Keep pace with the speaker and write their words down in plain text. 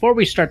Before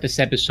we start this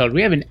episode,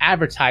 we have an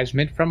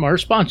advertisement from our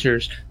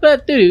sponsors.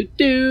 But be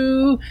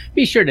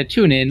sure to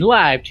tune in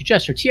live to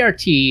Jester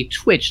TRT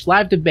Twitch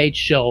live debate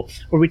show,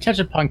 where we touch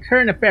upon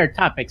current affair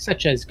topics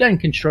such as gun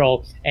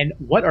control and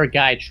what our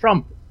guy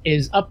Trump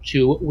is up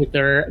to with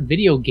their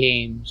video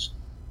games.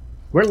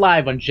 We're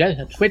live on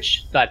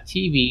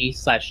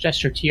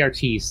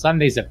twitch.tv/JesterTRT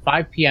Sundays at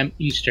 5 p.m.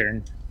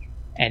 Eastern.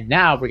 And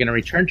now we're going to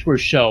return to our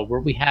show where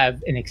we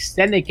have an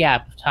extended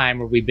gap of time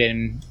where we've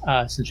been,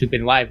 since we've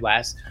been live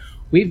last.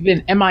 We've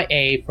been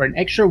MIA for an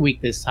extra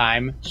week this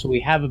time, so we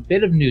have a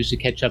bit of news to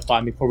catch up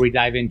on before we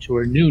dive into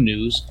our new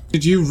news.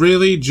 Did you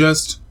really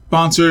just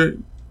sponsor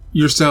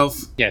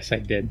yourself? Yes, I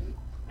did.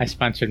 I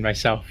sponsored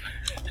myself.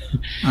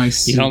 I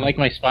see. You don't like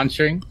my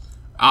sponsoring?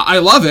 I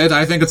love it.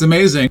 I think it's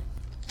amazing.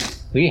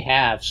 We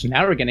have. So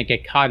now we're going to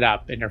get caught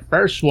up. And our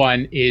first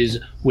one is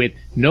with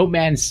No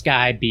Man's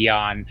Sky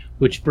Beyond,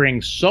 which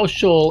brings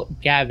social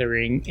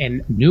gathering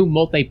and new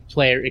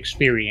multiplayer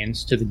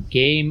experience to the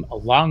game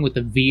along with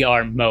the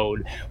VR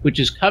mode, which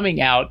is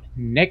coming out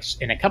in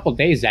a couple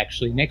days,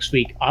 actually, next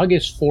week,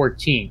 August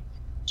 14th.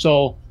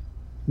 So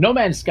No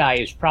Man's Sky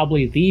is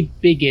probably the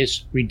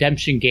biggest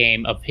redemption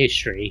game of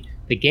history.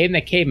 The game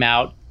that came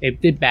out, it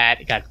did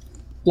bad. It got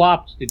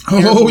flopped. It did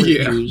terrible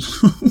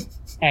reviews.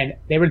 And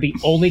they were the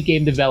only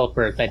game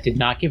developer that did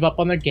not give up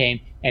on their game,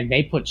 and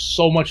they put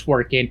so much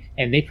work in,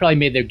 and they probably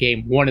made their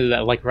game one of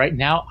the, like right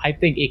now, I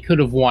think it could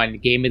have won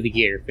Game of the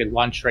Year if it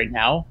launched right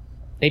now.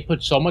 They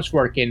put so much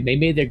work in, they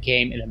made their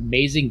game an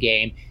amazing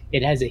game.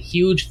 It has a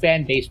huge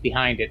fan base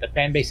behind it, the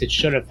fan base it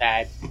should have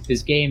had.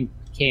 This game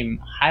became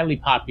highly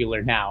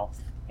popular now,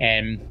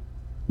 and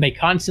they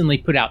constantly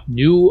put out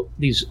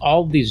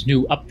all these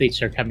new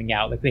updates are coming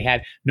out. Like they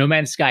had No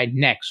Man's Sky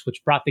Next,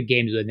 which brought the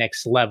game to the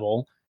next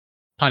level.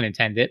 Pun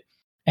intended.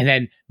 And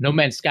then No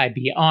Man's Sky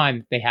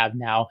Beyond they have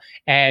now.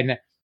 And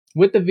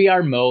with the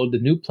VR mode, the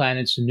new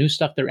planets, the new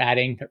stuff they're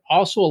adding, they're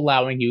also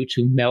allowing you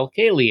to milk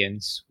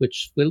aliens,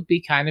 which will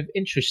be kind of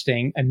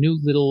interesting. A new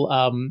little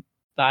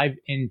dive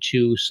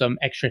into some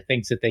extra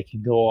things that they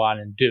can go on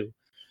and do.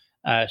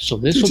 So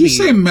this Did will you be,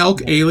 say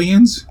milk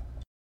aliens?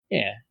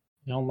 Yeah.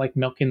 You don't like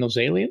milking those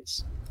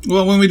aliens?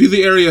 Well, when we do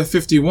the Area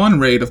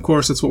 51 raid, of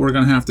course, that's what we're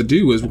going to have to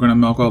do, is we're going to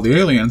milk all the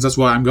aliens. That's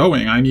why I'm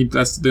going.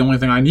 That's the only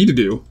thing I need to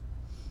do.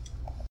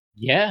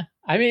 Yeah,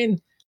 I mean,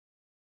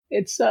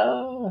 it's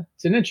an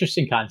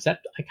interesting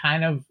concept. I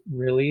kind of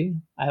really,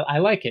 I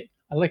like it.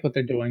 I like what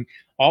they're doing.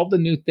 All the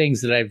new things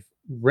that I've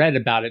read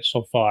about it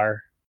so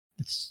far,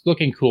 it's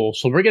looking cool.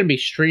 So we're going to be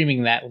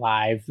streaming that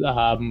live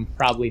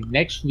probably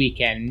next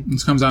weekend.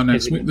 This comes out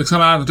next week. This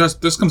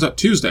comes out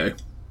Tuesday.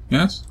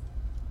 Yes?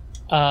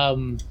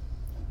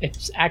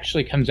 It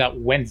actually comes out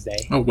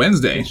Wednesday. Oh,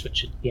 Wednesday.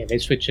 They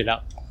switch it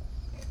up.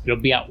 It'll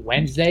be out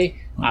Wednesday.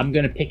 I'm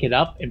going to pick it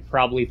up, and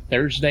probably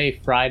Thursday,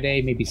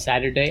 Friday, maybe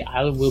Saturday,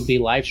 I will be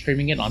live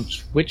streaming it on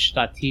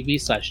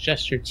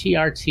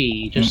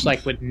twitch.tv/JesterTRT, just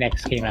like what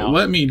Next came out.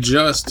 Let me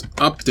just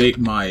update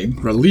my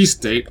release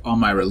date on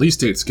my release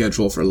date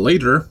schedule for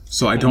later,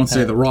 so I don't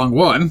say the wrong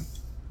one.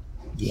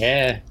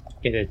 Yeah,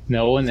 get it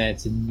knowing that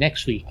it's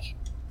next week.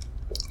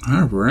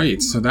 All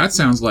right, so that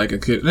sounds like a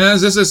good.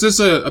 Is this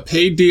a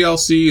paid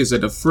DLC? Is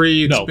it a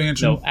free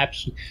expansion? No,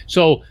 absolutely.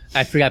 So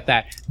I forgot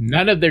that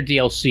none of their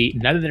DLC,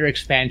 none of their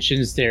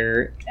expansions,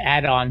 their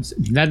add-ons,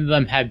 none of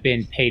them have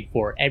been paid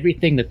for.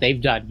 Everything that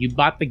they've done, you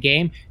bought the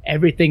game,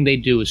 everything they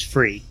do is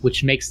free,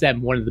 which makes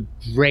them one of the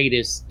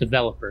greatest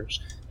developers.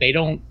 They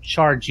don't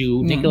charge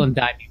you nickel and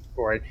dime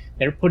for it.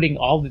 They're putting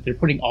all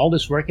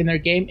this work in their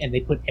game, and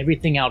they put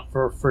everything out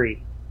for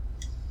free.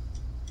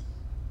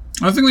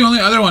 I think the only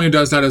other one who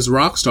does that is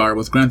Rockstar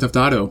with Grand Theft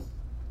Auto.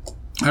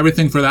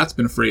 Everything for that's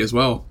been free as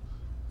well.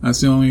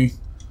 That's the only...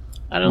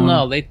 I don't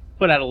know. They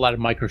put out a lot of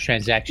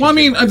microtransactions. Well, I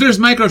mean, there's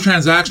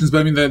microtransactions,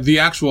 but I mean, the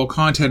actual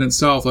content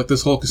itself, like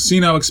this whole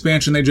casino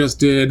expansion they just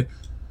did,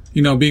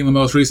 being the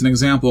most recent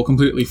example,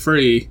 completely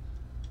free,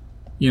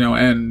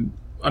 and,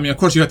 I mean, of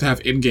course you have to have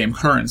in-game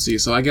currency,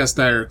 so I guess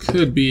there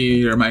could be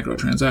your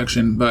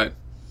microtransaction, but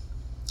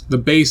the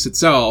base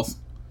itself,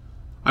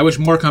 I wish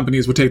more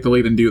companies would take the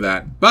lead and do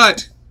that.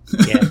 But...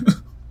 Yeah.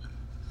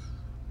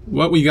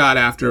 What do we got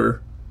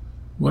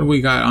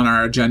on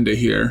our agenda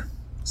here?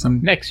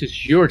 Next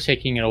is you're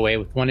taking it away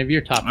with one of your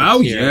topics.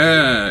 Oh,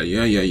 here.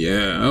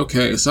 Yeah.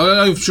 Okay, so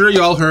I'm sure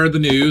you all heard the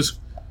news.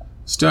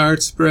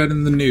 Start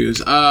spreading the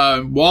news.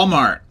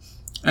 Walmart.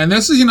 And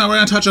this is, we're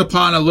going to touch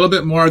upon a little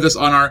bit more of this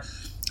on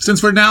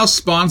since we're now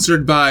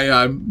sponsored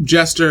by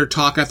Jester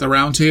Talk at the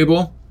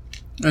Roundtable,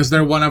 as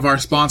they're one of our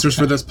sponsors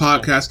for this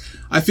podcast,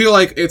 I feel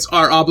like it's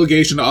our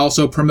obligation to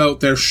also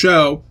promote their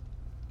show.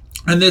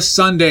 And this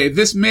Sunday,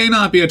 this may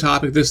not be a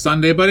topic this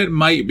Sunday, but it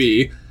might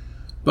be.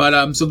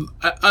 But so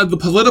the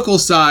political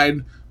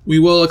side, we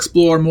will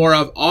explore more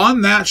of on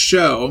that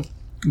show.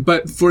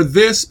 But for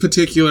this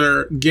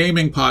particular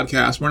gaming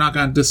podcast, we're not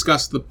going to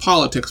discuss the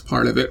politics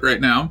part of it right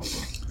now.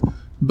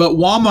 But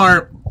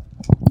Walmart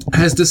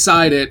has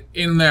decided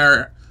in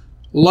their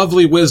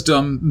lovely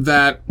wisdom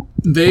that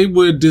they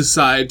would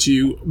decide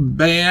to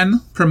ban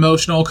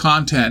promotional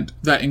content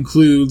that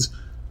includes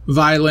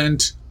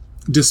violent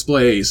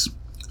displays.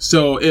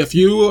 So if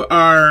you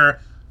are,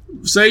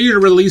 say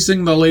you're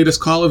releasing the latest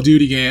Call of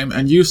Duty game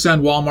and you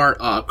send Walmart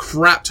a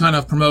crap ton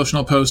of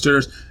promotional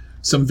posters,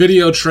 some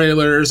video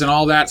trailers and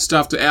all that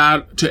stuff to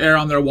air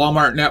on their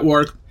Walmart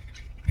network,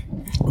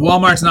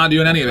 Walmart's not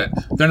doing any of it.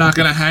 They're not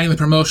going to hang the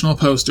promotional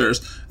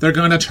posters. They're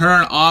going to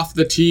turn off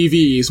the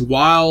TVs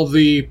while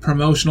the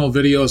promotional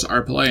videos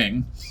are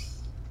playing.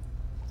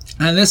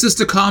 And this is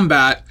to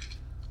combat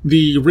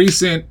the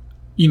recent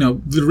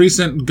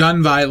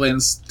gun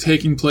violence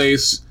taking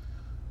place,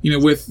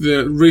 with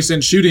the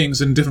recent shootings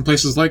in different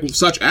places,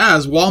 such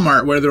as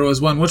Walmart, where there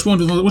was one. Which one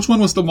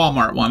was the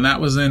Walmart one?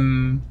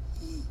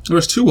 There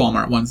was 2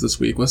 Walmart ones this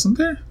week, wasn't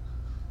there?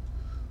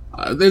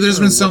 There's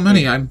been so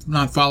many. I'm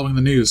not following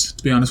the news,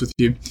 to be honest with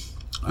you.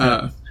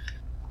 But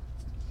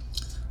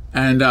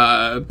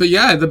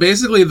yeah,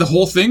 basically the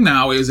whole thing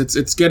now is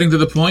it's getting to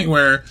the point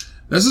where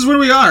this is where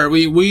we are.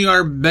 We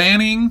are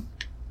banning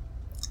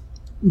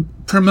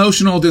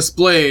promotional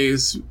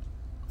displays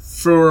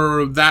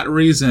for that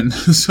reason.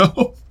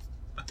 So,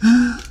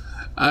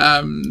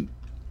 I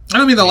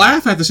don't mean to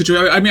laugh at the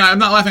situation. I mean, I'm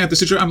not laughing at the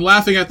situation. I'm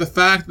laughing at the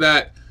fact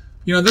that,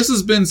 this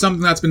has been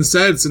something that's been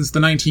said since the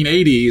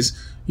 1980s,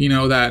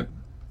 that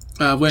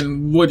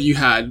when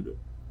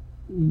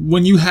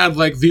you had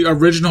like the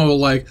original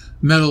like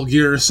Metal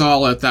Gear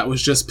Solid that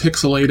was just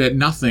pixelated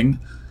nothing,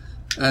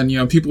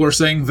 and people were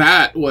saying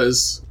that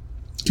was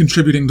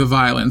contributing to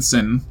violence,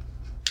 and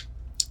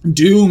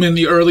Doom in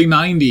the early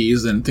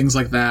 90s and things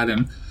like that,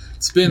 and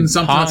it's been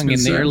something that's been in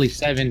said. The early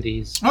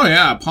 70s. Oh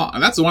yeah, Pong.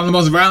 That's one of the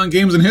most violent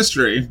games in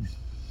history.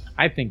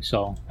 I think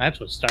so. That's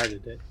what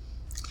started it.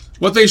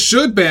 What they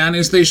should ban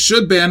is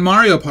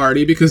Mario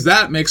Party, because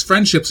that makes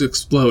friendships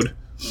explode.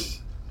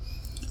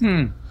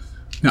 No,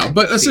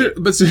 but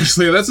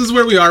seriously, this is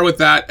where we are with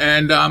that,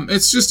 and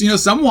it's just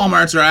some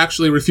Walmarts are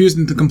actually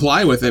refusing to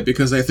comply with it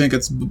because they think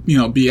it's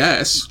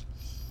BS,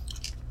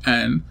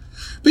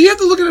 but you have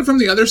to look at it from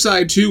the other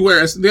side too,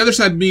 whereas the other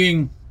side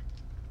meaning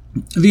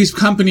these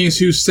companies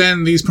who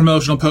send these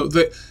promotional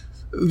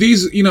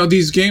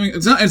these gaming,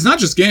 it's not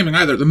just gaming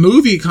either. The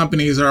movie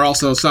companies are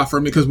also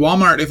suffering because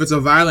Walmart, if it's a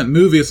violent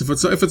movie, if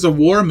it's a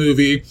war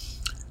movie,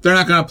 they're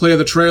not going to play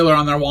the trailer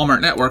on their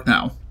Walmart network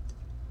now.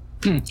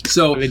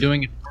 So are they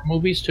doing it for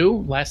movies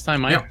too? Last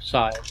time I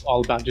saw it, it's all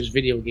about just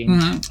video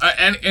games.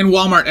 And in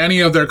Walmart,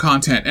 any of their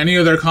content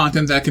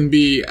that can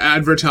be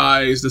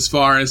advertised, as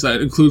far as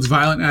that includes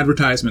violent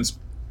advertisements.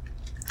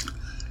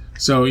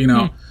 So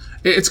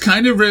it's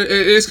kind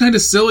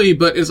of silly,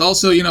 but it's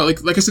also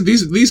like I said,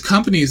 these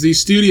companies, these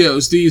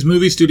studios, these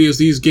movie studios,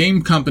 these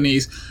game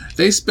companies,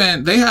 they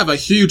have a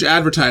huge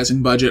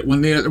advertising budget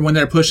when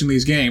they're pushing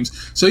these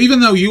games. So even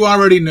though you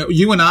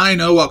and I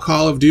know what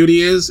Call of Duty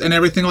is and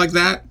everything like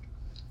that,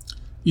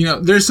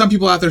 there's some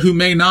people out there who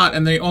may not,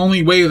 and the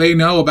only way they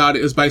know about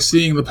it is by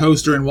seeing the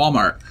poster in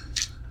Walmart.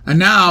 And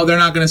now they're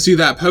not going to see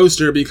that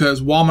poster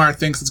because Walmart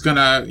thinks it's going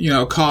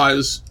to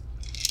cause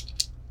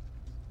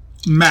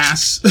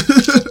mass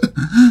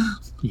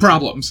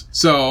problems.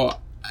 So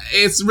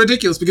it's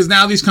ridiculous because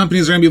now these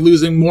companies are going to be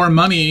losing more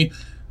money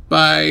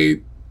by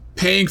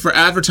paying for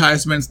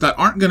advertisements that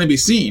aren't going to be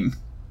seen,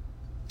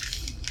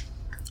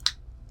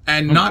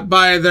 and not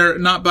by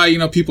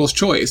people's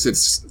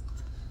choice.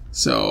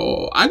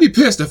 So I'd be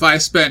pissed if I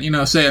spent say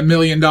 $1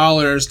 million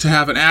to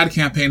have an ad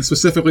campaign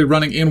specifically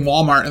running in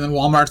Walmart, and then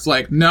Walmart's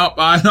like, nope,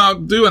 I'm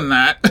not doing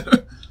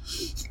that.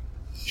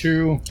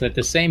 True, but at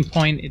the same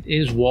point, it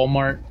is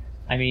Walmart.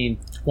 I mean,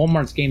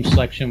 Walmart's game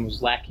selection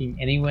was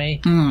lacking anyway.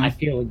 I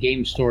feel a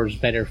game store is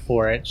better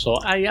for it, so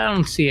I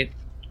don't see it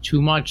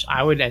too much.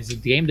 I would, as a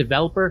game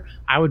developer,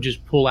 I would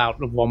just pull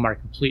out of Walmart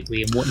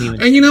completely and wouldn't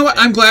even. And you know what?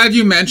 I'm glad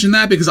you mentioned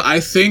that, because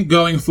I think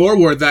going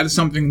forward, that is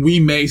something we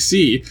may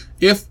see.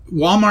 If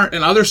Walmart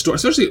and other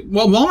stores,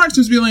 Walmart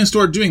seems to be the only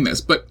store doing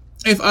this, but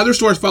if other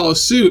stores follow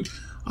suit,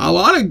 a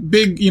lot of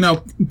big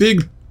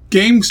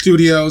game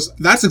studios,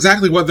 that's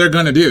exactly what they're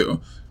going to do.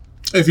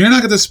 If you're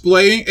not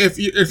displaying, if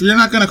you're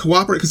not going to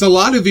cooperate, because a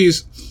lot of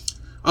these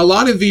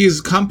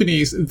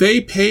companies,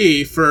 they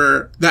pay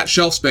for that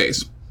shelf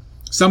space.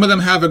 Some of them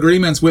have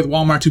agreements with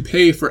Walmart to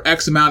pay for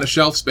X amount of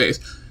shelf space,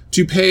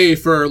 to pay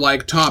for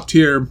like top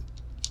tier,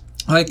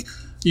 I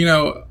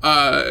know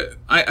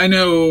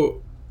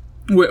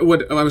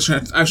what I was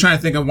trying to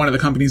think of one of the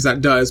companies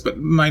that does, but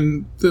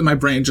my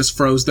brain just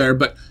froze there.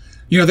 But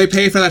they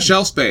pay for that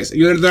shelf space.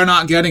 They're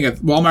not getting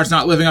it. Walmart's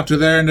not living up to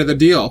their end of the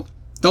deal.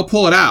 They'll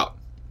pull it out.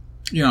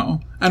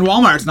 And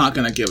Walmart's not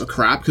going to give a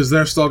crap because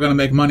they're still going to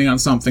make money on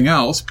something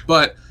else.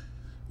 But,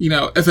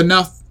 if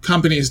enough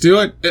companies do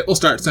it, it will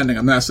start sending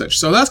a message.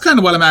 So that's kind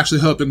of what I'm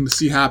actually hoping to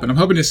see happen. I'm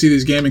hoping to see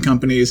these gaming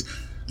companies,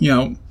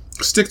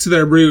 stick to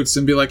their roots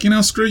and be like,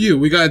 screw you.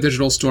 We got a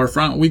digital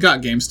storefront. We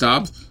got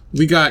GameStop.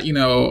 We got,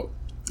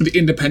 the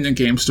independent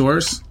game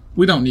stores.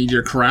 We don't need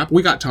your crap.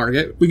 We got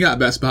Target. We got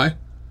Best Buy.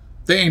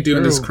 They ain't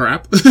doing this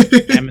crap.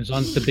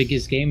 Amazon's the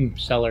biggest game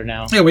seller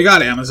now. Yeah, we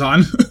got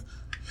Amazon.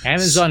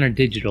 Amazon or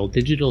digital?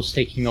 Digital's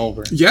taking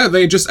over. Yeah,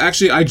 I just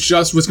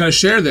was going to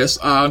share this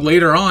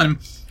later on.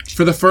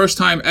 For the first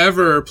time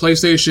ever,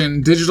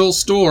 PlayStation Digital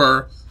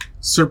Store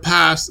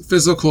surpassed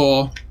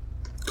physical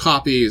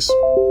copies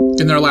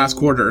in their last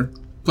quarter.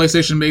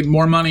 PlayStation made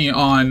more money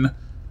on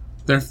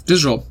their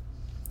digital,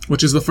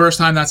 which is the first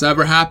time that's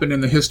ever happened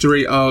in the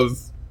history of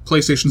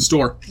PlayStation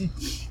Store.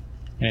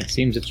 And it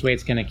seems it's the way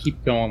it's going to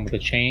keep going with the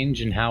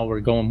change and how we're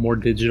going more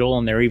digital.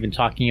 And they're even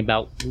talking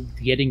about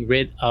getting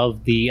rid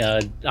of the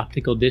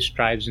optical disc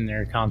drives in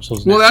their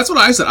consoles now. Well, that's what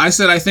I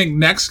said. I think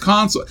next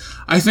console,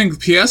 I think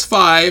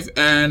PS5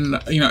 and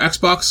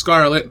Xbox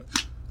Scarlet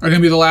are going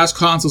to be the last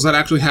consoles that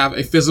actually have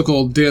a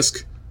physical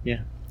disc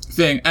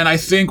thing. And I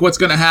think what's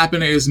going to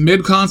happen is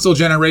mid-console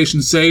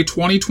generation, say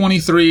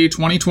 2023,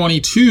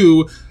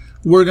 2022,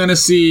 we're going to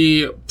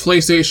see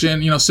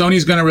PlayStation,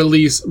 Sony's going to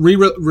release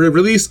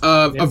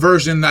a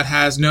version that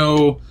has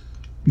no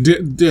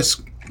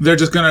disc. They're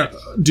just going to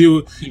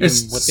do what they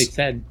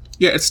said.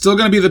 Yeah, it's still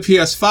going to be the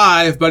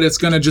PS5, but it's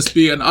going to just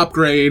be an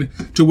upgrade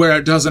to where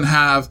it doesn't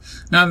have.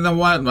 Now,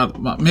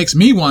 what makes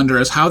me wonder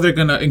is how they're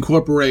going to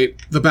incorporate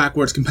the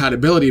backwards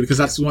compatibility, because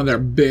that's one of their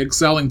big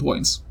selling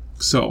points.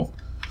 So,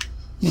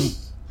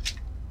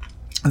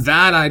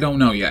 that I don't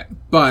know yet.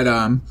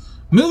 But,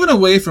 moving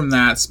away from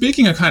that,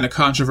 speaking of kind of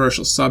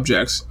controversial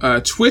subjects,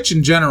 Twitch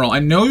in general, I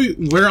know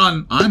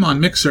I'm on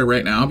Mixer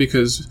right now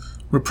because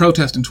we're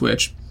protesting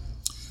Twitch.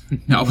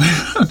 No,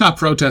 we're not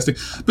protesting.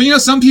 But,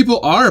 some people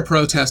are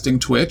protesting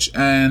Twitch,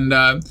 and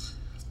I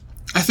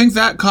think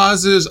that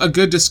causes a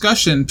good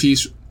discussion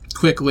piece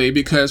quickly,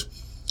 because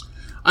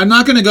I'm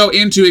not going to go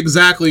into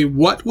exactly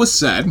what was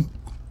said,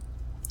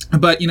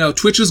 but,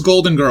 Twitch's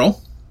Golden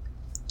Girl,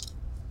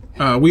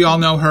 we all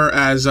know her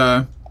as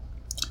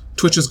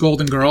Twitch's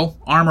Golden Girl,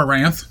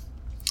 Amaranth.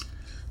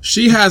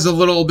 She has a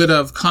little bit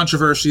of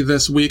controversy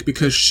this week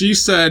because she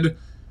said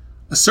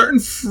a certain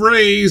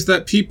phrase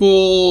that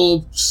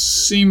people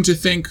seem to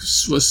think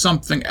was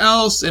something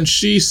else, and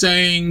she's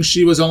saying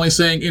she was only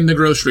saying in the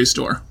grocery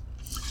store.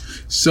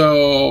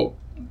 So,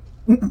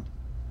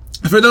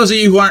 for those of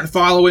you who aren't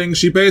following,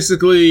 she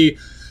basically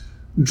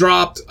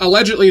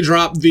allegedly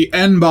dropped the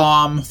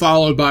N-bomb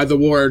followed by the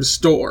word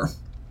store.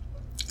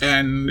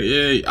 And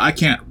I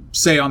can't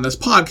say on this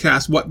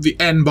podcast what the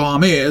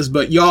N-bomb is,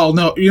 but y'all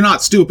know, you're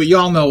not stupid,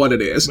 y'all know what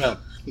it is. Well,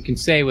 you can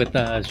say what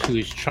she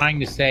was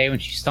trying to say when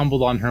she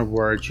stumbled on her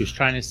words. She was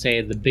trying to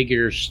say the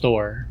bigger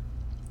store.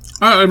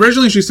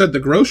 Originally she said the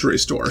grocery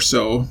store,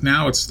 so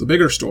now it's the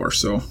bigger store,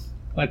 so.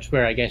 That's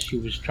where I guess she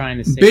was trying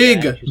to say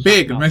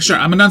big, make sure,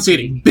 I'm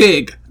enunciating.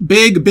 Big.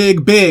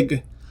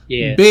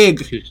 Yeah.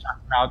 Big. She was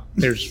talking about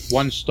there's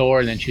one store,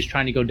 and then she's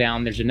trying to go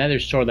down. There's another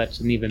store that's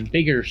an even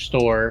bigger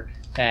store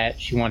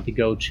that she wanted to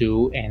go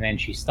to, and then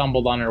she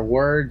stumbled on her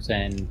words,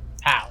 and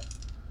pow.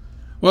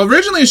 Well,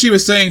 originally she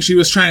was saying she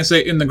was trying to say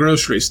in the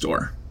grocery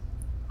store.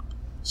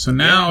 So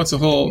now it's a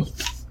whole...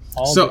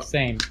 the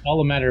same.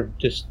 All a matter of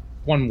just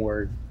one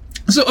word.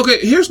 So, okay,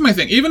 here's my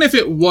thing. Even if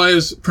it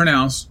was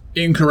pronounced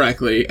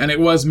incorrectly, and it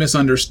was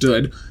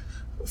misunderstood,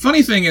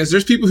 funny thing is,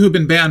 there's people who've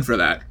been banned for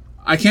that.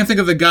 I can't think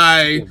of the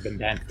guy... Who've been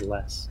banned for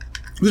less.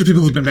 There's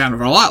people who've been banned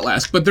for a lot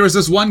less, but there was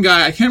this one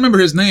guy, I can't remember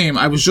his name,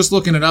 I was just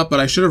looking it up,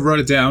 but I should have wrote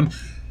it down.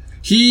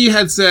 He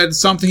had said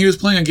something, he was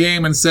playing a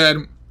game and said,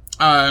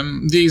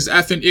 these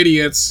effing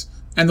idiots,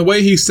 and the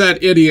way he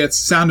said idiots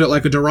sounded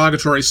like a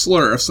derogatory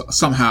slur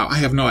somehow. I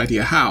have no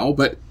idea how,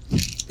 but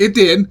it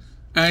did,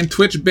 and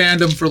Twitch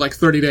banned him for like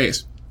 30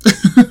 days.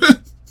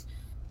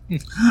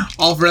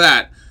 All for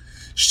that.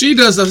 She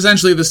does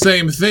essentially the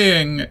same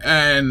thing,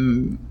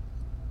 and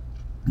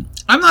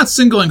I'm not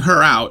singling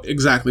her out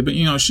exactly, but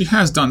she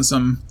has done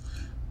some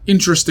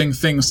interesting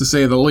things, to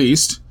say the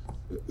least.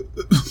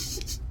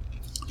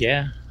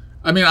 Yeah.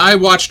 I mean, I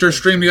watched her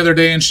stream the other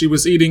day, and she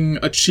was eating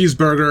a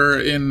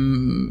cheeseburger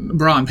in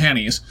bra and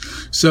panties.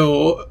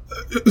 So...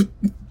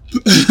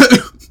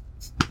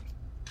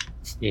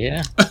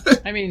 yeah.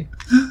 I mean,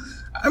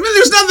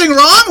 there's nothing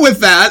wrong with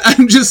that.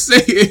 I'm just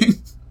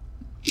saying.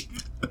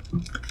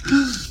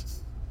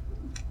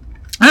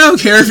 I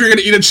don't care if you're going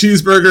to eat a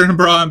cheeseburger in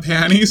bra and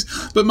panties,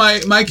 but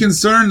my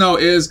concern, though,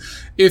 is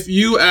if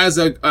you as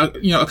a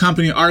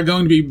company are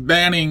going to be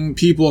banning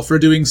people for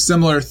doing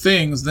similar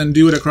things, then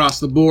do it across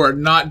the board,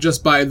 not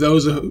just by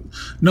those who...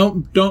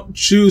 Don't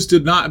choose to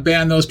not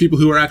ban those people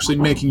who are actually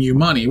making you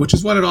money, which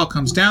is what it all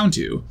comes down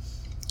to.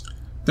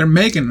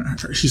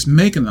 She's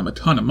making them a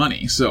ton of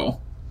money, so...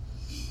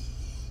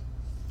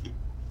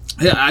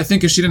 Yeah, I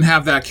think if she didn't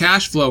have that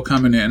cash flow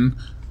coming in,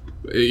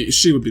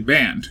 she would be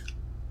banned.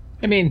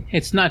 I mean,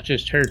 it's not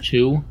just her,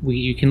 too.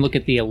 You can look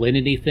at the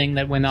Alinity thing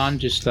that went on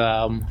just,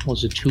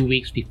 was it 2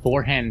 weeks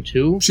beforehand,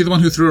 too? She the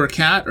one who threw her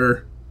cat,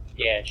 or...?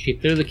 Yeah, she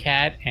threw the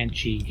cat, and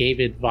she gave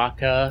it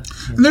vodka.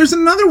 And there's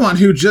another one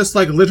who just,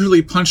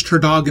 literally punched her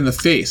dog in the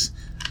face.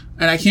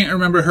 And I can't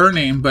remember her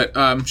name, but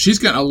she's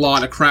getting a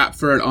lot of crap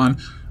for it on...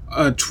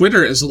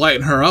 Twitter is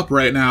lighting her up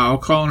right now,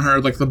 calling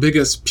her, the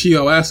biggest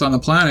POS on the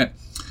planet.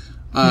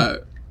 Yeah,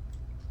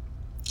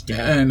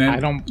 and I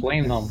don't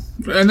blame them.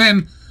 And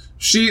then...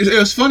 it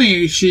was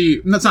funny,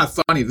 that's not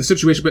funny, the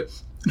situation, but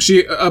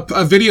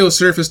a video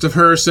surfaced of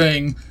her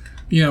saying,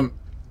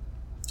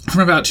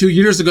 from about 2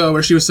 years ago,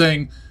 where she was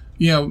saying,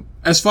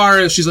 as far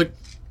as, she's like,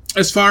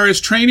 as far as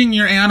training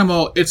your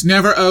animal, it's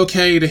never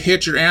okay to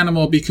hit your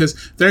animal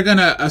because they're going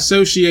to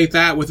associate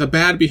that with a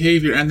bad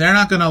behavior and they're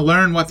not going to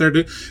learn what they're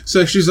doing.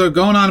 So she's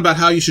going on about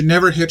how you should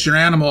never hit your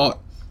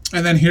animal.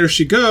 And then here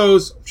she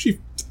goes. She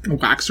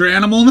whacks her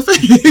animal in the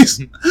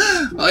face.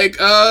 Like,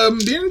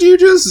 didn't you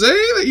just say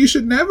that you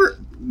should never?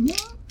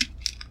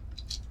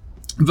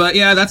 But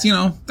yeah,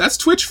 that's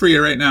Twitch for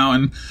you right now.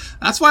 And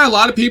that's why a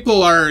lot of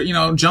people are,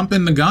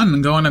 jumping the gun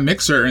and going to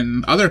Mixer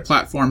and other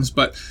platforms.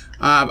 But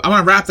I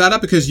want to wrap that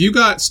up because you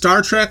got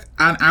Star Trek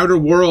and Outer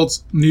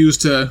Worlds news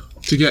to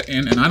get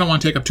in. And I don't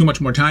want to take up too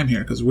much more time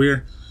here because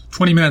we're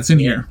 20 minutes in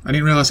here. I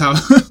didn't realize how...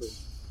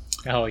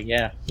 Oh,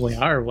 yeah. We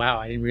are. Wow.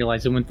 I didn't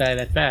realize it went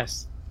that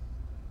fast.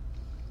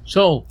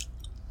 So,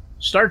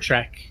 Star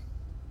Trek.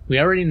 We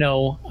already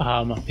know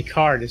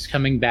Picard is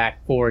coming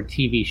back for a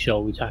TV show.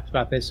 We talked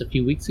about this a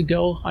few weeks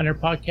ago on our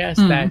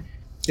podcast that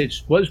it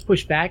was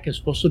pushed back. It's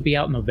supposed to be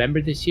out in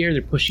November this year.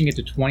 They're pushing it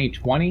to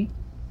 2020.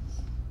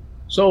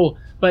 So,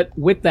 but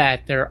with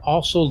that, they're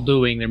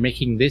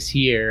making this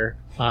year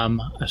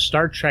a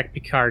Star Trek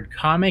Picard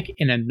comic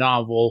and a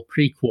novel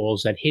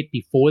prequels that hit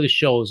before the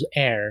show's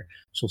air.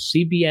 So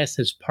CBS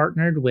has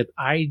partnered with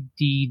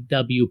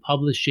IDW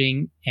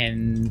Publishing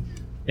and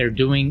they're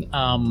doing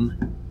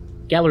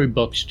gallery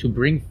books to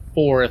bring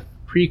forth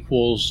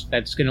prequels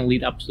that's going to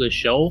lead up to the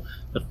show.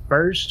 The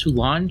first to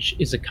launch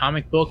is a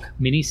comic book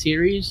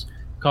miniseries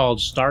called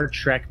Star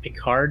Trek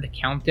Picard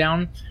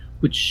Countdown,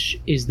 which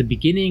is the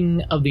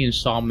beginning of the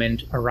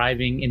installment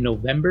arriving in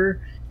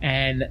November.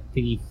 And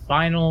the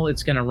final,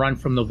 it's going to run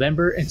from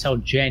November until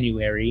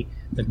January.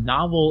 The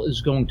novel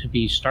is going to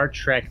be Star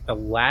Trek The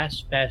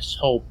Last Best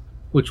Hope,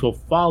 which will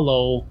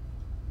follow.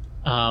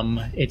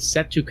 It's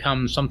set to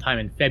come sometime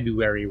in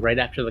February, right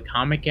after the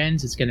comic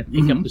ends. It's going to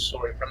pick up the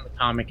story from the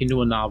comic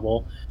into a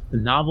novel. The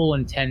novel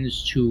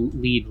intends to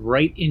lead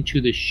right into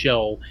the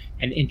show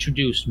and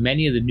introduce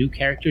many of the new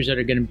characters that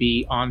are going to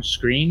be on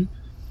screen.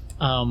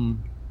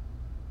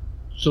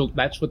 So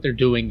that's what they're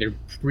doing. They're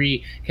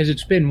because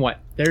it's been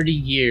 30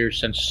 years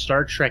since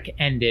Star Trek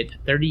ended.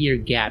 30-year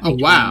gap. Oh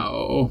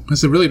wow,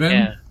 has it really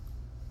been?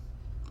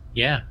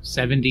 Yeah,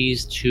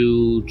 70s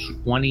to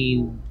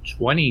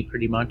 2020,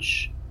 pretty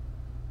much.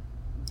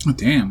 Oh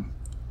damn.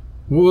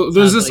 Well,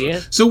 there's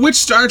this. So which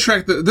Star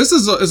Trek?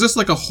 Is this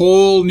like a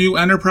whole new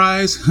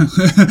Enterprise?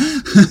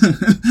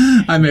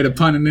 I made a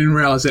pun and didn't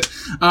realize it.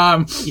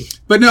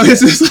 But no, it's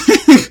just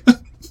like.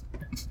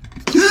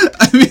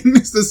 I mean,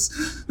 this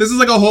is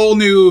like a whole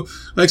new,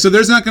 so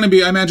there's not going to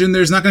be, I imagine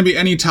there's not going to be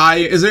any tie.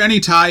 Is there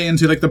any tie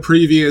into like the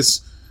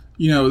previous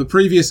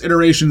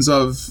iterations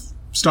of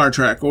Star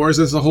Trek, or is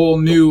this a whole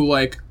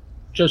new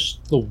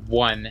just the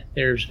one?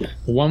 There's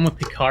the one with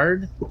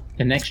Picard,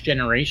 The Next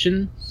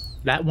Generation,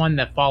 that one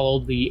that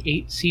followed the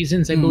 8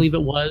 seasons, I believe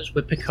it was,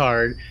 with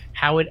Picard.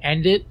 How it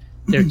ended,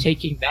 they're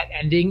taking that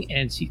ending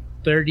and it's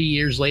 30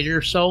 years later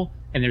or so.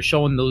 And they're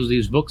showing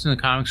these books and the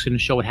comics going to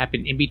show what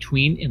happened in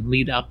between and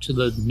lead up to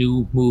the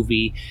new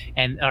movie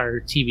and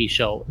our TV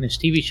show. And this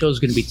TV show is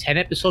going to be 10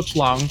 episodes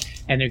long,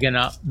 and they're going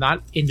to,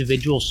 not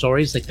individual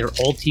stories like their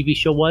old TV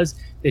show was.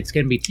 It's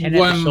going to be 10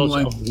 episodes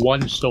of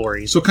one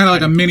story. So kind of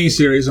like a mini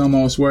series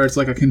almost, where it's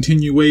like a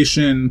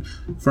continuation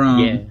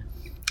from.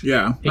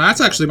 Yeah. Well,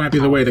 that's actually might be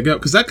the way to go,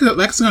 because that's going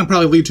to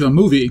probably lead to a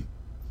movie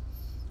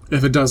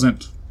if it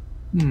doesn't.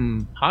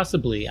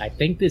 Possibly. I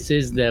think this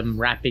is them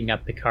wrapping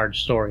up Picard's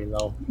story,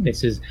 though.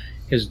 This is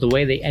because the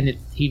way they ended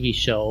the TV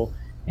show,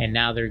 and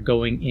now they're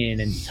going in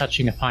and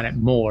touching upon it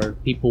more.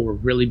 People were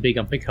really big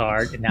on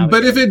Picard, and now.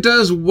 But if it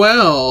does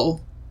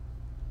well,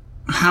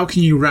 how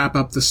can you wrap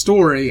up the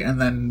story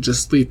and then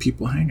just leave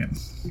people hanging?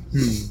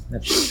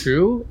 That's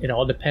true. It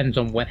all depends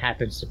on what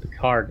happens to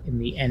Picard in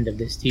the end of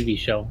this TV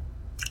show.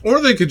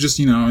 Or they could just,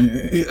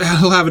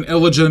 he'll have an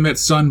illegitimate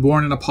son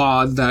born in a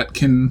pod that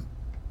can.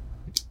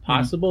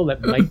 Possible.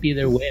 That might be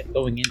their way of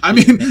going into I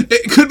mean,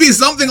 it could be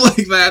something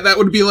like that. That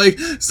would be like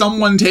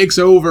someone takes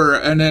over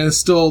and it's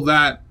still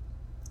that.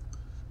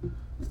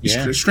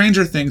 Yeah.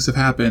 Stranger things have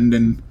happened,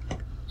 and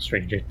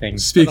Stranger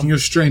Things. Speaking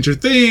of Stranger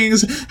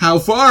Things, how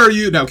far are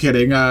you? No,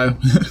 kidding. I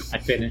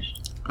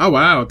finished. Oh,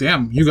 wow.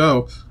 Damn, you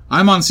go.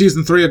 I'm on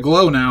season 3 of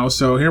Glow now,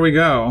 so here we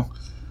go.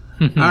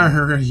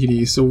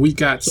 Alrighty, so we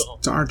got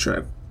Star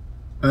Trek,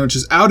 which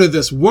is out of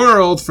this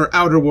world for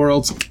Outer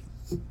Worlds.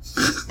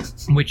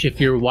 Which, if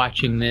you're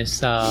watching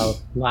this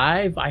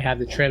live, I have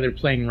the trailer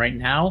playing right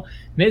now.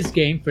 This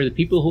game, for the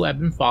people who have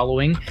been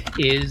following,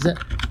 is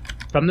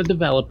from the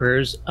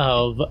developers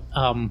of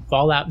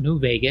Fallout New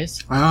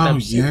Vegas. Oh,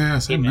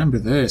 yes, I remember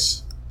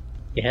this.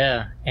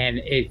 Yeah, and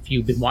if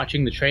you've been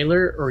watching the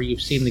trailer or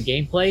you've seen the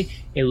gameplay,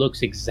 it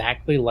looks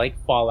exactly like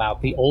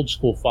Fallout, the old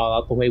school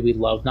Fallout, the way we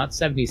love, not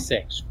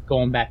 76,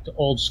 going back to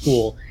old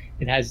school.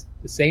 It has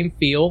the same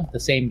feel, the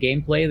same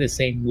gameplay, the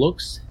same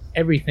looks,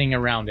 everything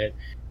around it.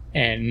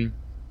 And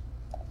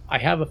I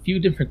have a few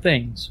different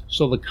things.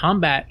 So the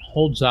combat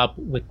holds up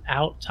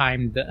without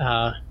time.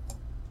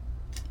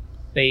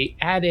 They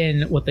add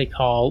in what they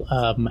call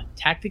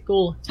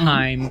tactical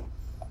time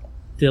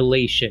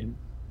dilation,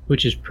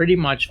 which is pretty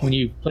much, when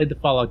you've played the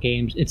Fallout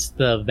games, it's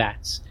the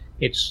VATS.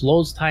 it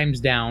slows times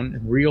down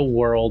in real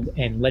world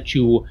and lets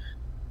you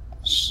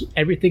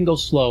everything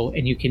goes slow,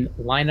 and you can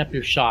line up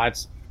your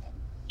shots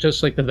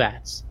just like the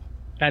VATS.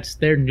 That's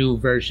their new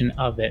version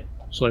of it,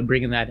 so I'm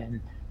bringing that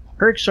in.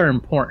 Perks are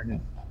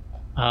important.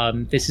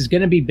 This is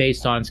going to be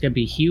based on, it's going to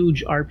be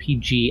huge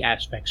RPG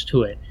aspects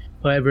to it.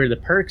 However, the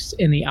perks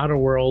in the Outer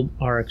World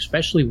are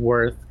especially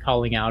worth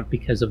calling out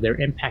because of their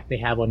impact they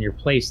have on your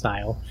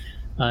playstyle.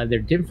 They're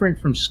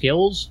different from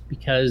skills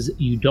because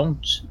you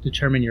don't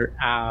determine your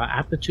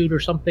aptitude or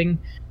something.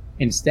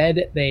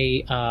 Instead,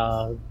 they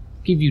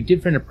give you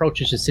different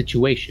approaches to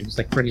situations.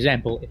 Like, for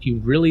example, if you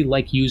really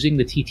like using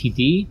the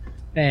TTD,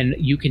 then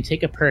you can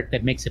take a perk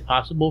that makes it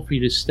possible for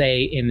you to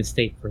stay in the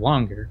state for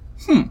longer.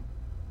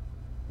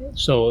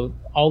 So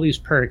all these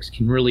perks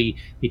can really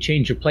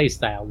change your play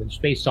style. It's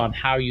based on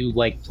how you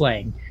like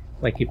playing.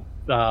 Like,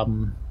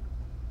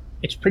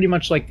 it's pretty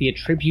much like the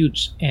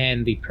attributes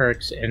and the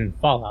perks in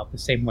Fallout, the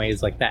same way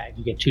as like that.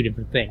 You get two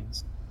different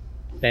things.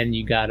 Then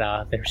you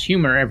got there's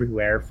humor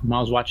everywhere. From when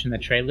I was watching the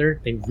trailer,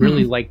 they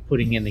really like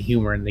putting in the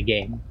humor in the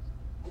game.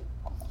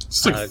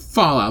 It's like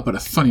Fallout, but a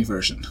funny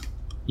version.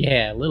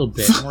 Yeah, a little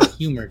bit more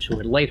humor to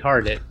it,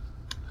 lighthearted.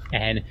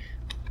 And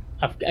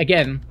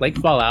again, like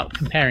Fallout,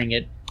 comparing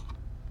it,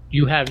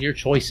 you have your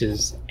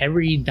choices.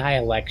 Every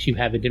dialect, you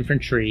have a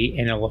different tree,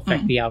 and it'll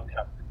affect the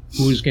outcome.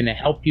 Who's going to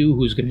help you?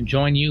 Who's going to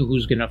join you?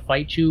 Who's going to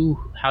fight you?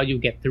 How you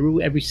get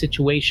through every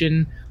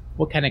situation?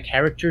 What kind of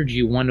character do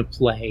you want to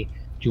play?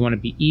 Do you want to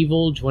be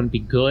evil? Do you want to be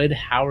good?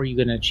 How are you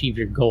going to achieve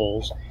your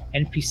goals?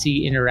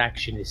 NPC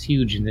interaction is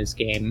huge in this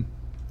game.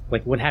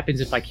 Like, what happens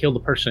if I kill the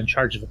person in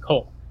charge of a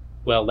cult?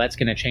 Well, that's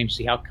going to change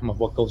the outcome of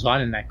what goes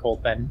on in that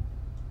cult then.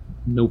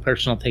 No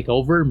person will take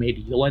over.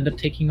 Maybe you'll end up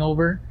taking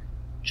over.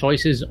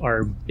 Choices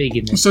are big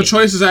in this game.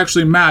 Choices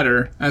actually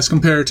matter as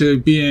compared to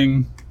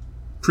being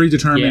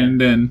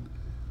predetermined in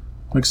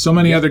like so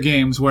many other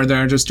games where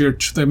they're just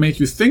they make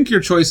you think your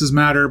choices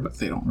matter, but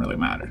they don't really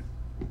matter.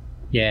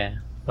 Yeah.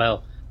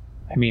 Well,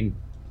 I mean,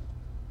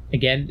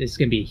 again, it's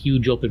going to be a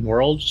huge open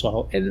world,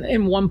 so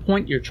in one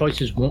point your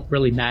choices won't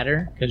really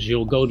matter because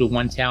you'll go to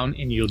one town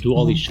and you'll do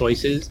all these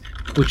choices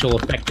which will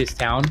affect this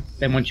town.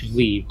 Then once you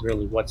leave,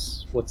 really, what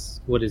is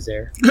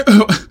there?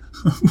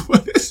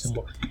 What is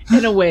so,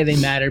 in a way they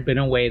matter, but in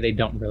a way they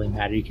don't really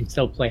matter. You can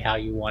still play how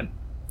you want.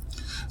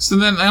 So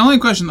then the only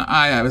question that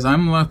I have is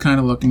I'm kind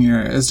of looking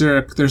here.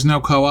 There's no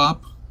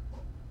co-op?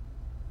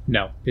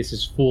 No, this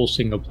is full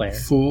single player.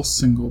 Full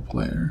single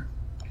player.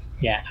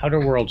 Yeah, Outer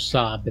Worlds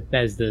saw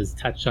Bethesda's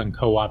touch on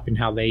co-op and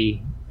how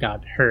they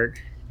got hurt,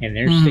 and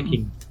they're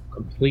sticking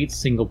complete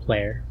single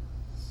player.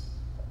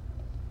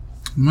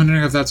 I'm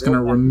wondering if that's going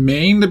to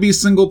remain to be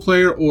single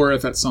player, or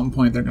if at some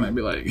point they're going to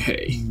be like,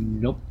 hey.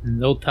 Nope,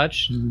 no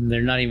touch.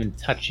 They're not even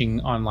touching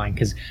online,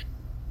 because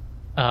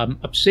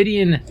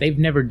Obsidian, they've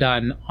never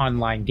done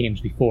online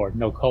games before.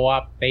 No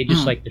co-op. They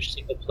just like their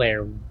single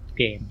player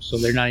games, so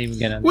they're not even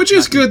going to... Which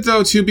is good,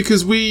 though, too,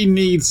 because we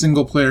need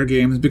single player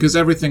games, because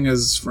everything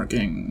is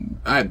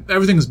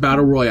everything's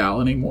Battle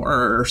Royale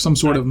anymore, or some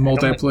sort of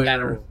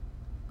multiplayer.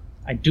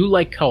 I do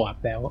like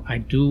co-op, though. I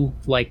do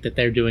like that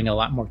they're doing a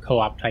lot more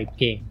co-op type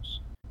games.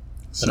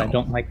 But I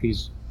don't like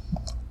these.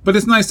 But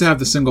it's nice to have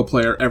the single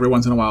player every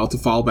once in a while to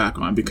fall back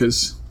on,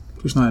 because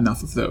there's not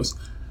enough of those.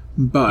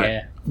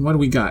 But what do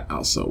we got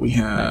also? We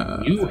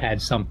have... you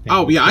had something.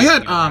 Oh, yeah, I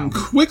had...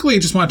 quickly,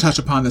 just want to touch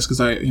upon this, because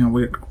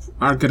we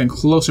are getting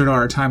closer to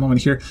our time limit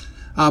here.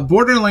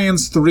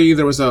 Borderlands 3,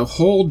 there was a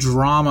whole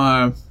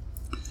drama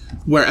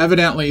where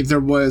evidently there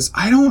was...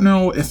 I don't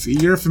know if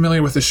you're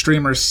familiar with the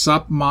streamer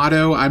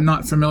Supmotto. I'm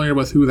not familiar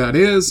with who that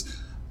is,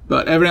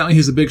 but evidently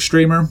he's a big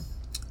streamer.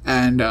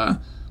 And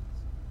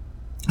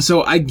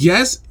so I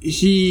guess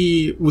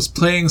he was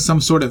playing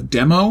some sort of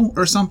demo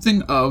or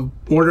something of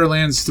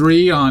Borderlands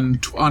 3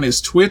 on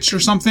his Twitch or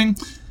something.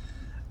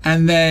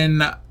 And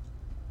then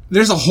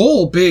there's a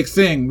whole big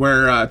thing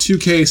where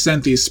 2K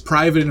sent these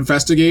private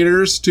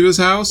investigators to his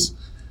house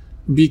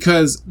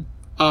because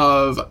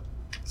of...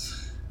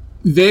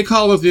 They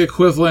call it the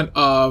equivalent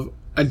of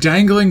a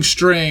dangling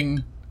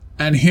string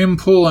and him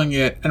pulling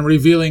it and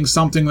revealing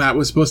something that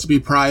was supposed to be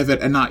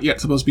private and not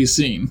yet supposed to be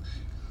seen.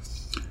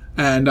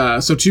 And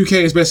so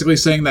 2K is basically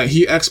saying that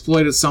he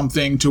exploited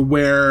something to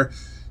where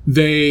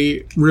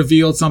they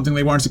revealed something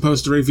they weren't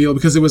supposed to reveal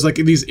because it was like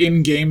these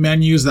in-game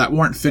menus that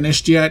weren't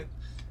finished yet.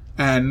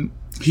 And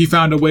he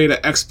found a way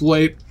to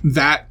exploit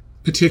that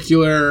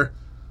particular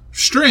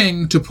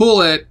string to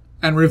pull it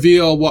and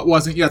reveal what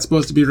wasn't yet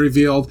supposed to be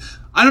revealed.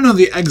 I don't know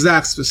the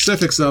exact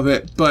specifics of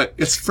it, but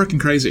it's freaking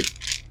crazy.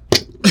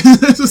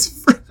 I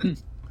just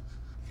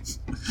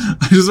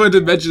wanted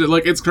to mention it.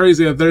 Like, it's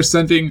crazy if they're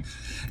sending...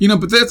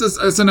 but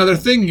that's another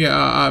thing.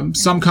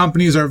 Some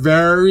companies are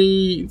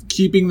very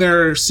keeping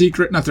their stuff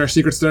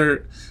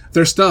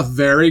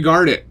very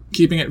guarded,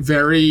 keeping it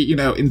very,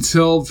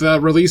 until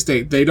the release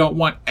date. They don't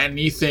want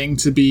anything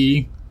to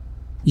be,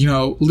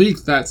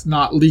 leaked that's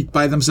not leaked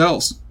by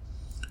themselves.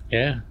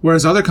 Yeah.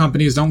 Whereas other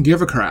companies don't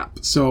give a crap.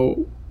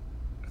 So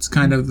it's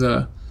kind of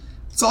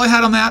that's all I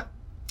had on that.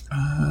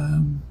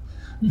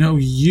 No,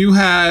 you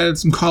had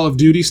some Call of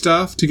Duty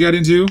stuff to get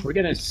into. We're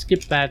going to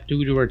skip that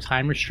due to our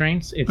time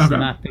restraints. It's Okay.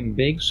 nothing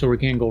big, so we're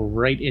going to go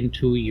right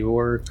into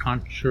your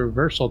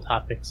controversial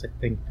topics, I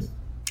think.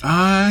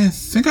 I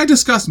think I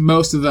discussed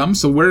most of them.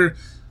 So pretty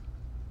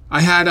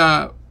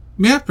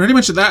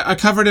much that. I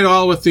covered it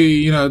all with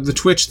the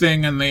Twitch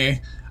thing and I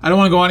don't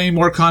want to go on any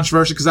more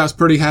controversy because that was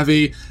pretty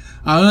heavy.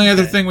 The only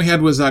other thing we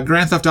had was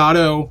Grand Theft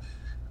Auto.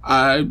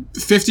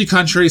 50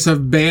 countries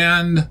have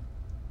banned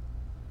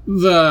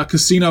the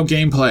casino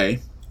gameplay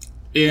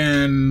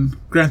in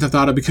Grand Theft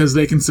Auto because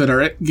they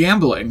consider it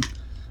gambling,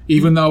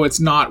 even though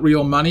it's not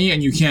real money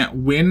and you can't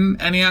win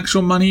any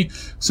actual money.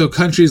 So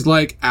countries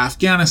like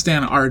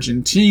Afghanistan,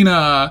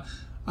 Argentina,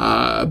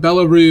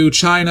 Belarus,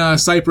 China,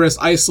 Cyprus,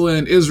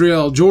 Iceland,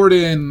 Israel,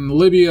 Jordan,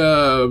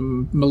 Libya,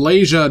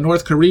 Malaysia,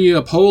 North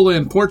Korea,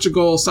 Poland,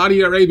 Portugal, Saudi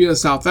Arabia,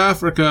 South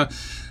Africa,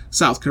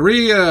 South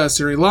Korea,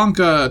 Sri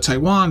Lanka,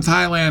 Taiwan,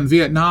 Thailand,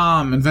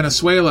 Vietnam, and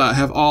Venezuela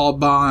have all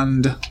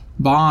banned.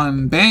 Oh,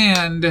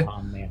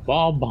 man.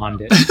 All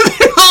bonded.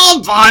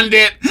 All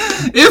bonded.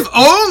 If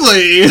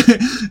only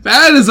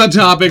that is a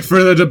topic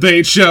for the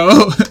debate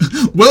show.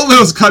 Will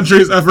those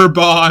countries ever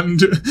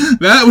bond?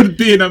 That would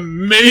be an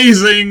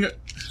amazing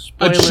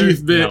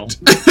achievement.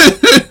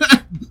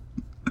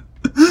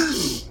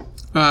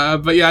 No.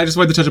 But yeah, I just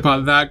wanted to touch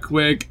upon that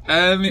quick.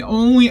 And the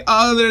only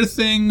other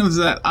thing is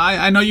that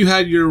I know you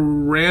had your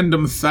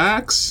random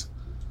facts.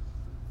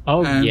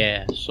 Oh,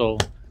 yeah. So,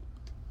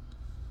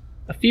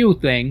 a few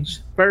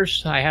things.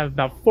 First, I have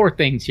about 4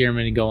 things here I'm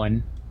going to go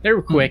in.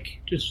 They're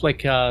quick, just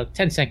like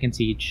 10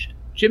 seconds each.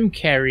 Jim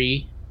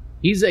Carrey,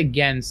 he's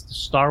against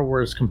Star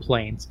Wars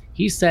complaints.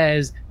 He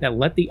says that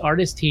let the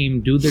artist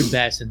team do their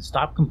best and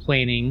stop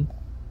complaining,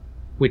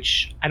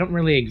 which I don't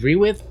really agree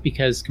with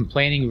because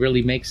complaining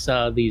really makes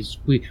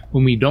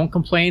when we don't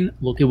complain,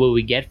 look at what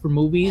we get for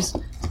movies,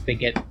 they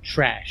get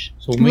trash.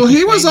 So well,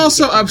 he was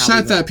also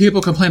upset that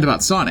people complained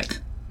about Sonic,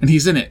 and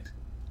he's in it.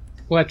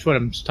 Well, that's what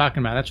I'm talking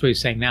about. That's what he's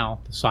saying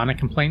now. The Sonic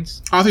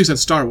complaints? I thought you said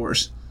Star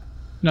Wars.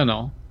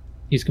 No.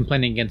 He's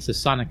complaining against the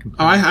Sonic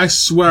complaints. Oh, I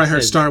swear I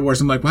heard Star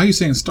Wars. I'm like, why are you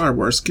saying Star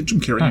Wars? Get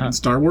Jim Carrey in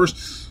Star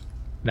Wars?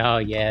 No,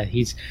 yeah.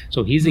 He's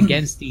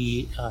against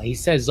the... he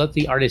says let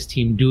the artist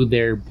team do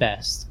their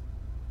best,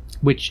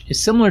 which is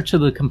similar to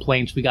the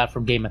complaints we got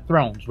from Game of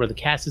Thrones, where the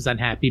cast is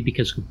unhappy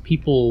because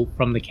people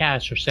from the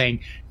cast are saying,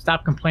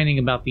 stop complaining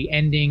about the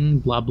ending,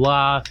 blah,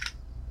 blah,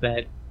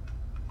 that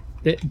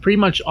pretty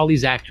much all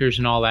these actors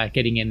and all that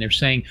getting in, they're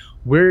saying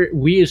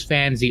we as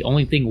fans, the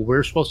only thing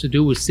we're supposed to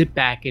do is sit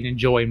back and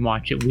enjoy and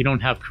watch it. We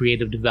don't have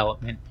creative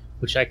development,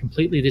 which I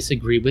completely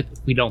disagree with.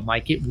 If we don't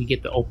like it, we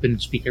get the open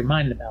speaker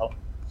mind about.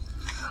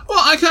 Well,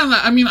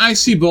 I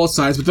see both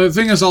sides, but the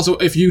thing is also,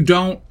 if you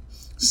don't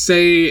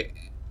say,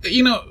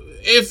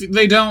 if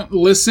they don't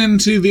listen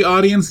to the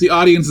audience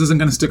isn't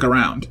going to stick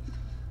around.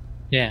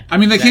 Yeah. I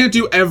mean, they can't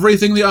do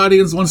everything the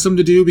audience wants them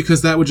to do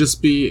because that would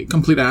just be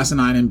complete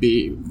asinine and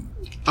be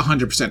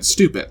 100%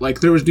 stupid. Like,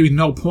 there would be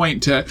no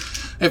point to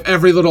if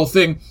every little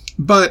thing.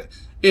 But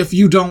if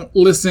you don't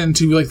listen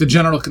to, like, the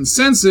general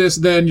consensus,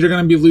 then you're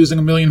going to be losing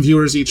 1 million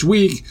viewers each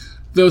week.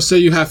 Those say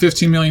you have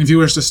 15 million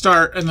viewers to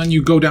start, and then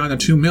you go down to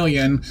 2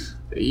 million,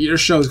 your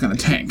show's going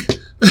to tank.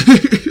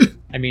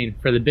 I mean,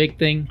 for the big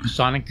thing,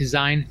 Sonic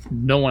design,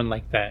 no one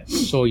liked that.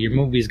 So your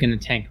movie's going to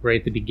tank right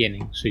at the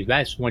beginning. So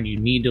that's when you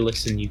need to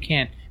listen. You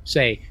can't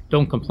say,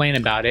 don't complain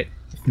about it.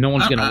 If no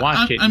one's going to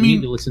watch it, you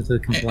need to listen to the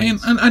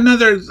complaints. And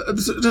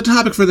it's a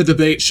topic for the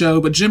debate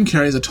show, but Jim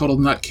Carrey's a total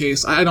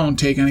nutcase. I don't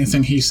take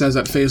anything he says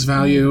at face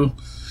value.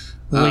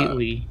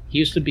 Lately, he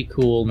used to be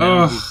cool.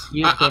 Now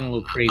he's going a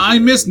little crazy. I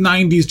miss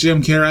 90s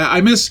Jim Carrey.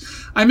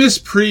 I miss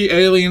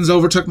pre-Aliens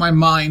Overtook My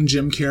Mind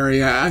Jim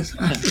Carrey.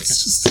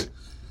 It's just...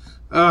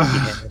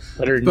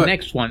 But our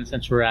next one,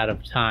 since we're out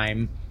of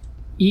time,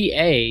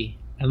 EA,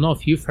 I don't know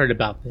if you've heard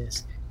about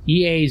this.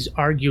 EA is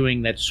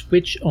arguing that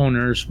Switch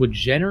owners would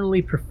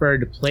generally prefer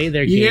to play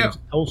their games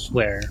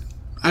elsewhere.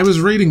 I was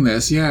reading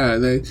this,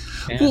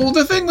 Well,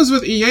 the thing was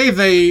with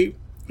EA,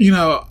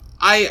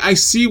 I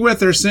see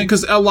what they're saying,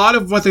 because a lot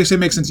of what they say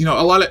makes sense.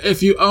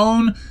 If you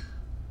own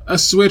a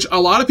Switch,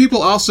 a lot of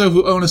people also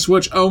who own a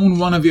Switch own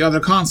one of the other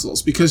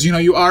consoles, because,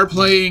 you are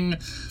playing...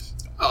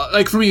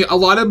 like for me, a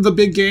lot of the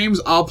big games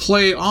I'll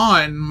play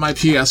on my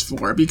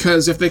PS4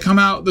 because if they come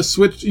out, the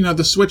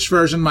Switch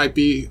version might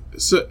be,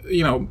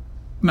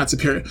 not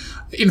superior,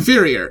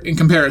 inferior in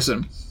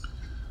comparison.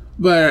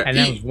 And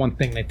that was one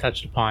thing they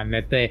touched upon,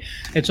 that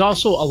it's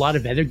also a lot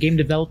of other game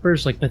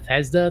developers like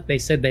Bethesda. They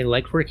said they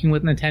like working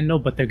with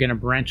Nintendo, but they're going to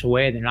branch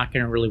away. They're not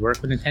going to really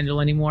work with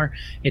Nintendo anymore.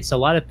 It's a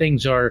lot of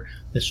things are,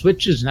 the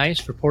Switch is nice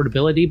for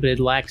portability, but it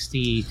lacks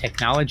the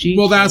technology.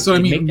 Well, that's what I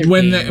mean.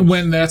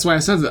 When that's why I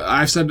said that.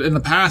 I've said in the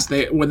past,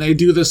 when they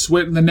do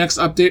the next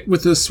update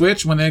with the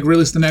Switch, when they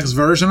release the next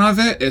version of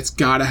it, it's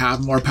got to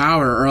have more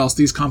power, or else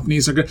these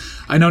companies are good.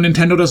 I know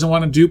Nintendo doesn't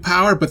want to do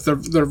power, but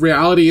the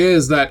reality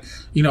is that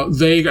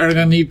they are going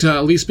to need to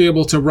at least be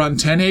able to run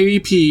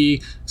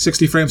 1080p,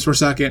 60 frames per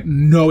second,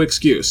 no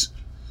excuse.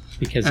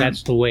 because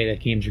that's the way that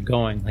games are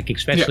going. Like,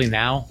 especially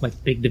now, like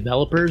big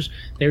developers,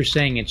 they're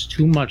saying it's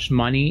too much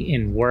money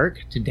and work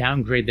to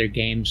downgrade their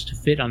games to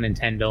fit on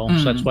Nintendo.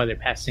 So that's why they're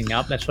passing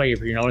up. That's why if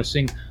you're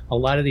noticing, a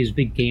lot of these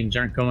big games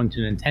aren't going to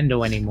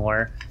Nintendo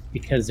anymore,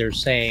 because they're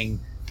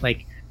saying,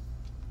 like,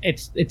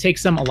 it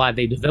takes them a lot.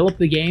 They develop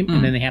the game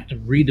and then they have to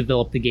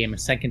redevelop the game a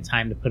second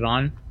time to put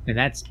on. And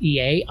that's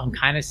EA. I'm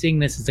kind of seeing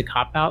this as a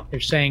cop-out. They're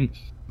saying,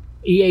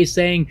 EA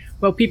saying,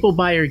 well, people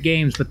buy your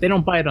games, but they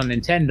don't buy it on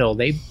Nintendo.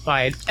 They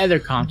buy it other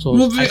consoles.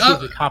 Well,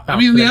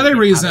 the other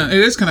reason, it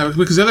is kind of,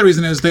 because the other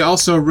reason is they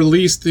also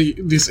released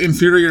this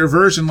inferior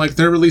version. Like,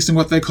 they're releasing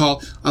what they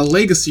call a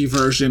legacy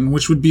version,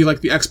 which would be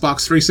like the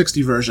Xbox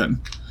 360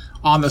 version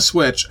on the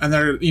Switch. And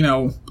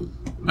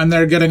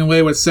they're getting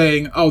away with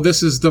saying, oh,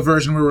 this is the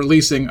version we're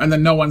releasing, and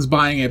then no one's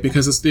buying it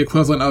because it's the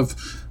equivalent of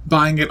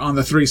buying it on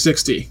the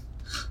 360.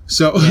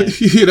 So,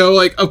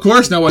 like, of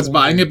course no one's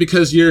buying it,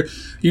 because you're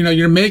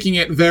making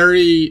it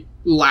very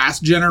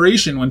last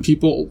generation when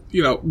people,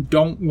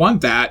 don't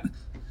want that.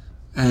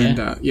 And,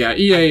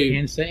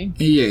 EA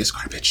is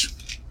garbage.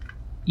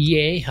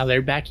 EA, how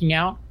they're backing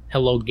out.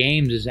 Hello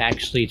Games is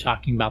actually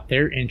talking about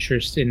their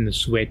interest in the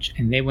Switch,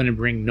 and they want to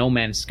bring No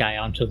Man's Sky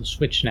onto the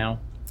Switch now.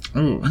 Oh,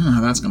 I don't know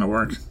how that's going to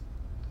work.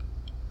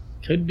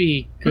 Could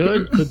be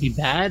good, could be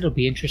bad. It'll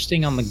be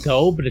interesting on the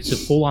go, but it's a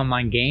full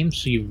online game,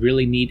 so you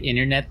really need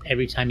internet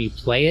every time you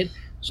play it.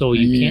 So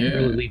you can't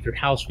really leave your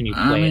house when you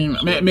play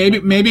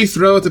it. Maybe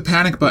throw it the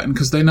panic button,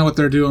 because they know what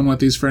they're doing with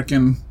these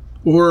frickin'...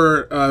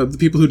 Or the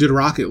people who did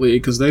Rocket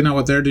League, because they know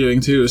what they're doing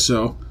too,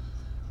 so...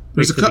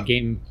 There's the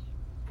game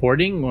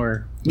porting,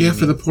 or... Yeah,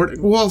 for the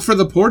porting. Well, for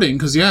the porting,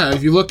 because,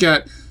 if you look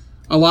at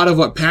a lot of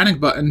what Panic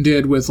Button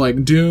did with,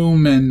 like,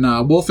 Doom and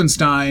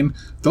Wolfenstein,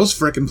 those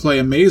frickin' play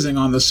amazing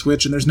on the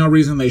Switch, and there's no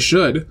reason they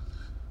should.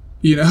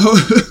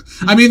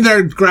 I mean,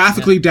 they're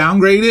graphically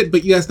downgraded,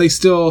 but yes, they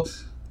still...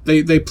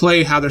 They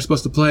play how they're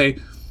supposed to play.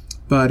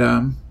 But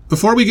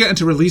before we get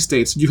into release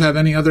dates, do you have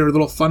any other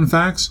little fun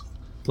facts?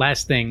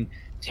 Last thing,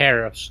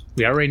 tariffs.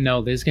 We already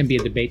know this is going to be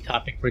a debate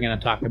topic we're going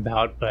to talk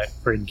about, but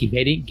for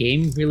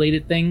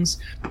game-related things,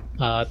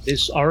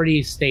 this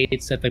already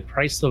states that the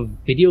price of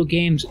video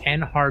games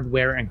and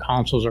hardware and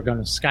consoles are going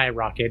to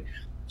skyrocket.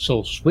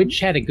 So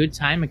Switch had a good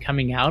time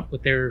coming out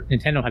with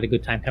Nintendo had a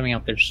good time coming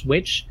out with their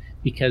Switch,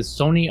 because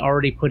Sony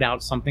already put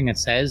out something that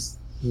says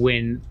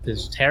when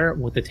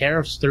with the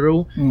tariffs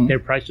through, their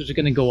prices are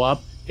going to go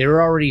up.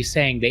 They're already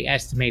saying they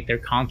estimate their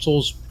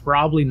consoles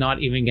probably not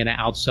even going to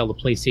outsell the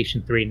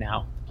PlayStation 3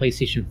 now.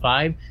 PlayStation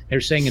 5,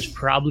 they're saying it's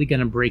probably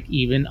going to break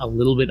even a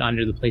little bit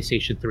under the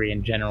PlayStation 3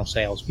 in general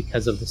sales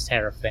because of this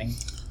tariff thing.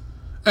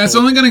 And it's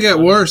only going to get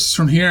worse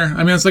from here.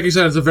 I mean, it's like you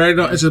said, it's a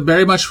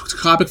very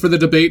much topic for the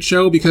debate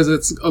show, because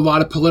it's a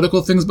lot of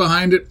political things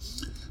behind it.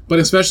 But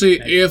especially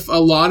if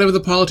a lot of the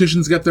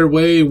politicians get their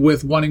way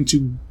with wanting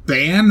to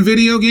ban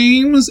video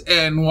games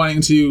and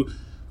wanting to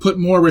put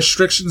more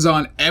restrictions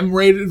on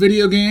M-rated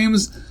video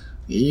games,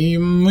 we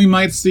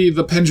might see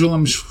the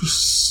pendulum,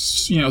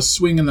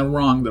 swing in the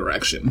wrong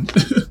direction.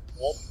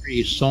 All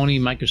three, Sony,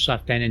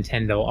 Microsoft, and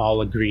Nintendo all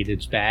agreed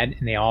it's bad,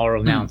 and they all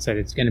announced that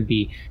it's going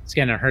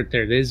to hurt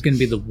this is going to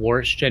be the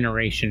worst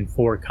generation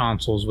for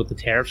consoles with the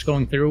tariffs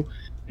going through.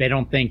 They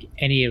don't think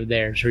any of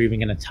theirs are even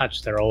going to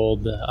touch their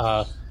old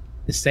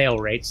the sale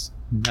rates.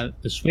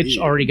 The Switch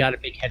already got a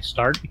big head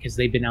start because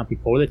they've been out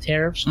before the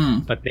tariffs,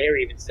 but they're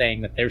even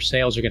saying that their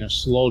sales are going to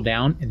slow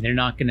down, and they're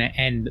not going to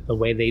end the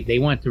way they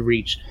want to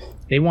reach.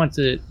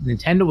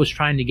 Nintendo was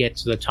trying to get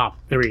to the top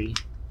 3,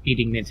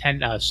 beating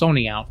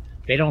Sony out.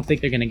 They don't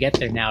think they're going to get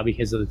there now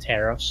because of the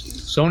tariffs.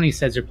 Sony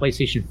says their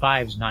PlayStation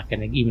 5 is not going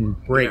to even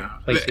break.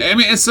 I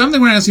mean, it's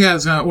something we're going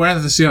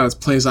to see how this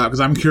plays out, because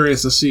I'm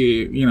curious to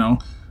see,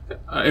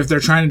 if they're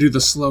trying to do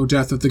the slow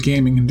death of the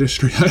gaming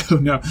industry. I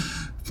don't know.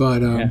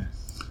 But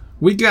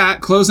we got,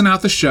 closing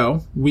out the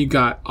show, we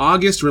got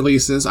August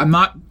releases. I'm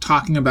not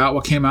talking about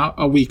what came out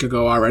a week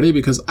ago already,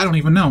 because I don't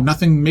even know.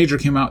 Nothing major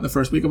came out in the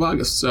first week of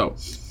August. So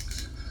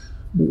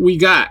we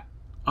got,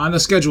 on the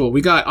schedule,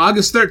 we got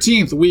August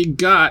 13th, we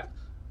got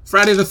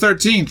Friday the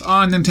 13th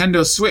on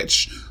Nintendo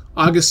Switch.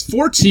 August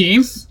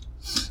 14th,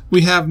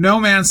 we have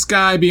No Man's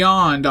Sky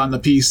Beyond on the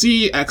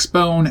PC,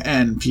 Xbone,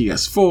 and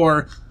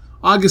PS4.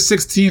 August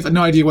 16th, I have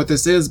no idea what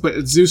this is, but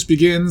it's Zeus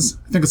Begins.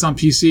 I think it's on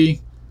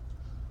PC.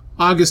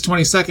 August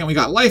 22nd, we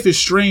got Life is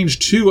Strange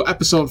 2,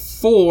 Episode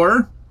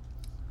 4.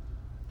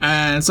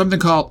 And something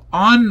called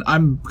I'm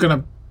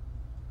going to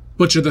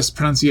butcher this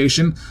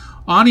pronunciation,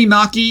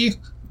 Oninaki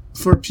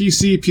for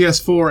PC,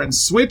 PS4, and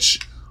Switch.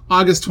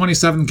 August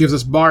 27th gives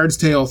us Bard's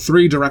Tale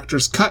 3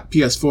 Director's Cut,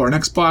 PS4 and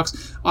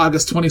Xbox.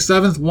 August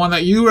 27th, one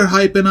that you were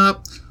hyping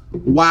up,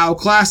 WoW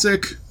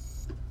Classic.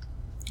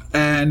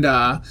 And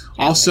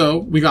also,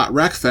 we got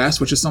Wreckfest,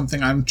 which is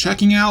something I'm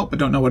checking out, but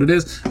don't know what it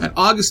is. And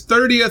August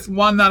 30th,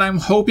 one that I'm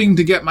hoping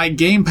to get my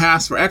Game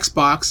Pass for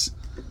Xbox,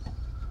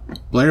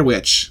 Blair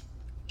Witch.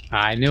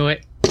 I knew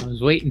it. I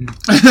was waiting.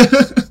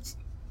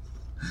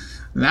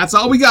 And that's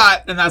all we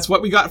got, and that's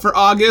what we got for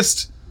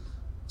August.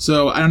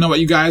 So I don't know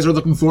what you guys are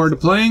looking forward to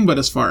playing, but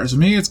as far as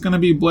me, it's going to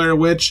be Blair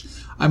Witch.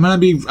 I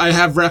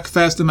have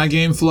Wreckfest in my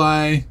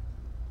Gamefly.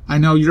 I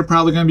know you're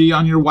probably going to be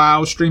on your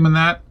WoW streaming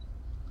that.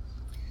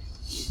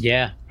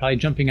 Yeah, probably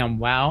jumping on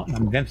WoW. And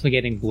I'm definitely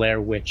getting Blair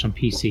Witch on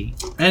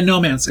PC. And No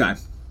Man's Sky.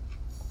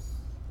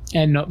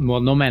 And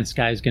No Man's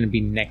Sky is going to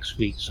be next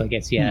week. So I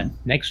guess,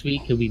 next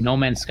week it'll be No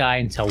Man's Sky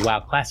until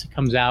WoW Classic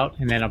comes out.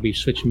 And then I'll be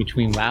switching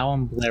between WoW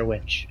and Blair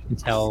Witch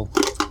until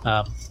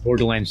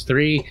Borderlands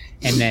 3.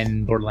 And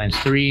then Borderlands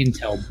 3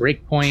 until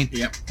Breakpoint.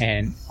 Yep.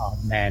 And, oh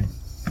man,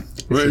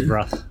 this is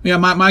rough. Yeah,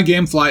 my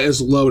Gamefly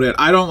is loaded.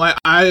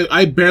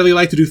 I barely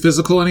like to do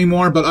physical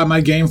anymore, but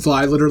my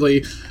Gamefly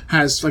literally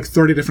has like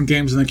 30 different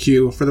games in the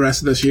queue for the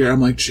rest of this year.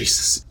 I'm like,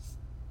 Jesus.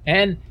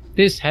 And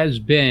this has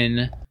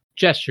been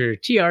Gesture,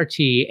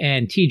 TRT,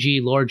 and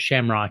TG Lord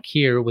Shamrock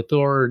here with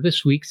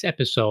this week's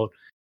episode.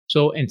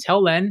 So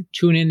until then,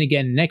 tune in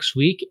again next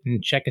week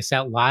and check us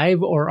out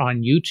live or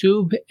on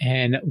YouTube,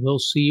 and we'll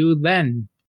see you then.